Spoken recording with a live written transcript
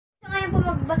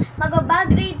mag-bag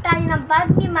grade tayo ng bag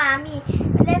ni Mami.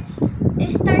 Let's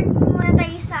start muna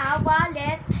tayo sa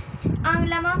wallet. Ang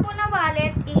laman po na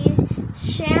wallet is,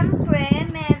 syempre,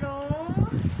 merong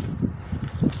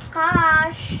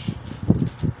cash.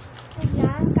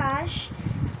 Ayan, cash.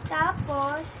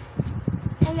 Tapos,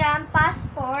 ayan,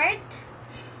 passport.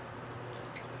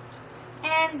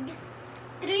 And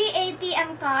 3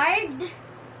 ATM card.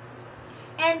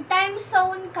 And time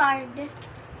zone card.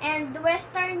 And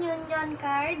Western Union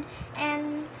card.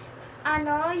 And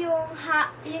yung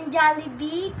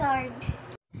Jollibee card.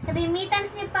 Remittance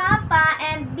ni Papa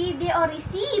and video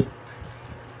receipt.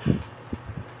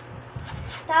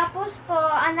 Tapos po,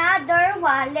 another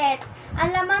wallet.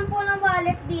 Ang laman po ng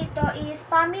wallet dito is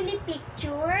family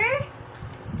picture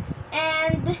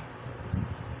and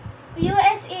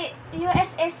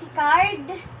USSD card,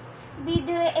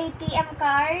 video ATM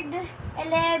card,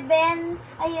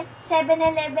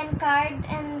 7-Eleven card,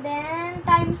 and then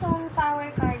time zone power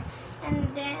card.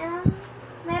 And then,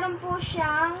 meron po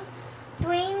siyang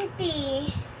 20.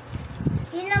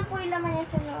 Yun lang po yung laman niya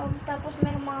sa loob. Tapos,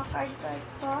 meron mga card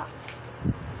po.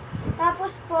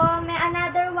 Tapos po, may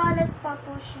another wallet pa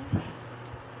po siya.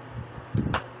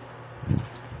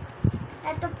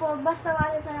 Ito po, basta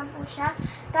wallet na lang po siya.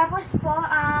 Tapos po,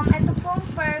 ito pong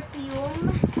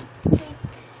perfume.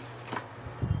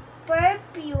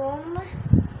 Perfume.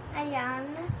 Ayan.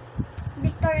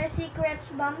 Victoria's Secret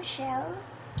Bombshell.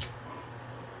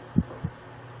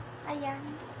 Ayan.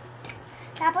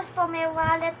 Tapos po, may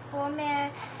wallet po.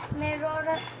 May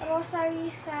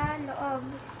rosary sa loob.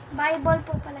 Bible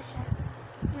po pala siya.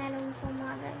 Meron po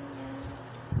mga ganyan.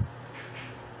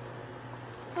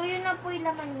 So, yun na po yung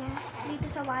laman niya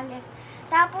dito sa wallet.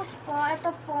 Tapos po,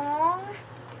 ito pong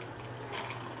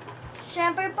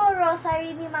syempre po,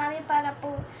 rosary ni Mami para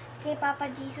po kay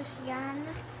Papa Jesus yan.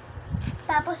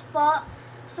 Tapos po,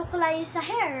 suklay sa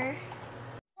hair.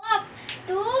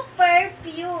 To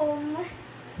perfume.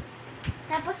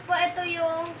 Tapos po, ito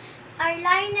yung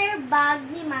eyeliner bag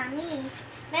ni Mami.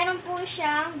 Meron po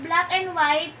siyang black and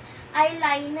white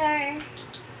eyeliner.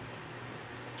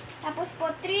 Tapos po,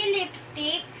 3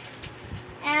 lipstick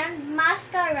and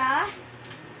mascara.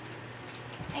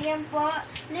 Ayan po,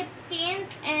 lip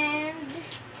tint and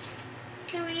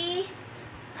 3,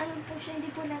 ano po siya,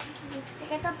 hindi po natin sa lipstick.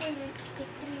 Ito po yung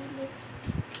lipstick, 3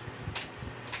 lipstick.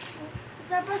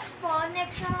 Tapos po,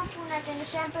 next naman po natin,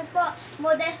 syempre po,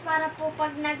 modest para po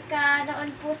pag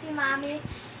nagkaroon po si Mami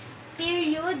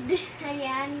period.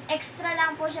 Ayan, extra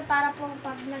lang po siya para po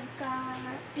pag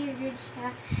nagka-period siya.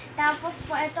 Tapos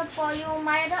po, ito po yung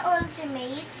Myra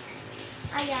Ultimate.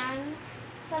 Ayan,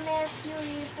 sa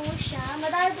Mercury po siya.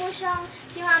 Madami po siyang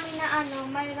si Mami na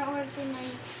Myra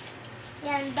Ultimate.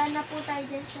 Ayan, done na po tayo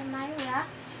dyan sa Myra.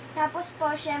 Tapos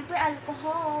po, syempre,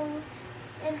 alcohol.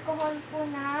 Alcohol po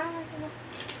na.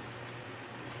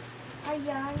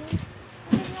 Ayan.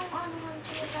 Ano yung hand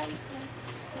sanitizer?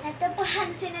 Ito po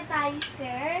hand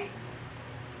sanitizer.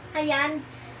 Ayan.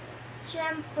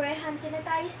 Syempre, hand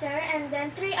sanitizer. And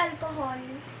then, 3 alcohol.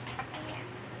 Ayan.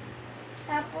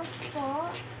 Tapos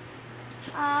po,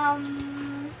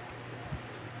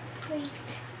 wait.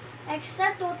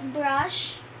 Extra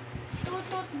toothbrush. 2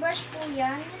 toothbrush po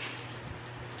yan.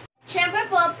 Syempre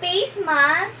po, face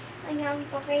mask. Ayan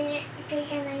po, kay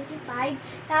N95.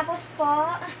 Tapos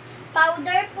po,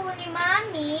 powder po ni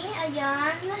Mami.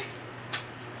 Ayan.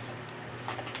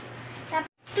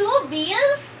 2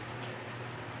 bills.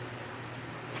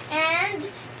 And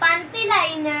panty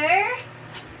liner.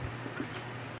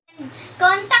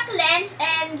 Contact lens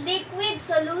and liquid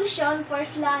solution for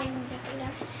slime.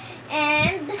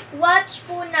 And watch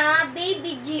po na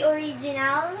Baby G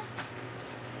Original.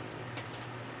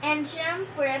 And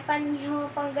syempre, panyo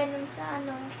pang ganun sa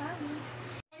pawis.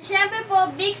 And syempre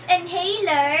po, Vicks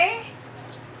Inhaler.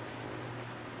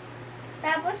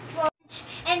 Tapos po,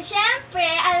 and syempre,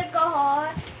 alcohol.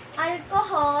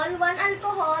 1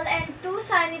 alcohol, and 2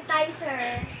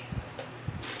 sanitizer.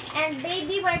 And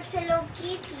baby wipes Hello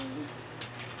Kitty.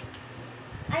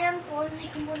 Ayan po,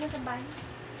 like ko muna sa bahay.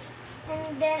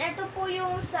 And then, ito po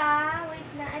yung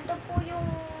ito po yung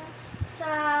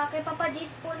sa kay Papa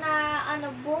G's po na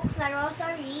books na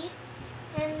rosary.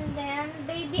 And then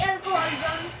baby alcohol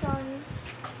Johnson's.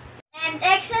 And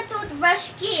extra toothbrush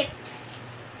kit.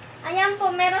 Ayan po,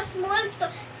 meron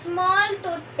small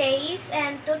toothpaste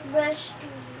and toothbrush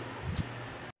too.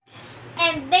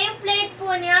 And nameplate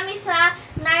po ni Mami sa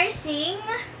nursing.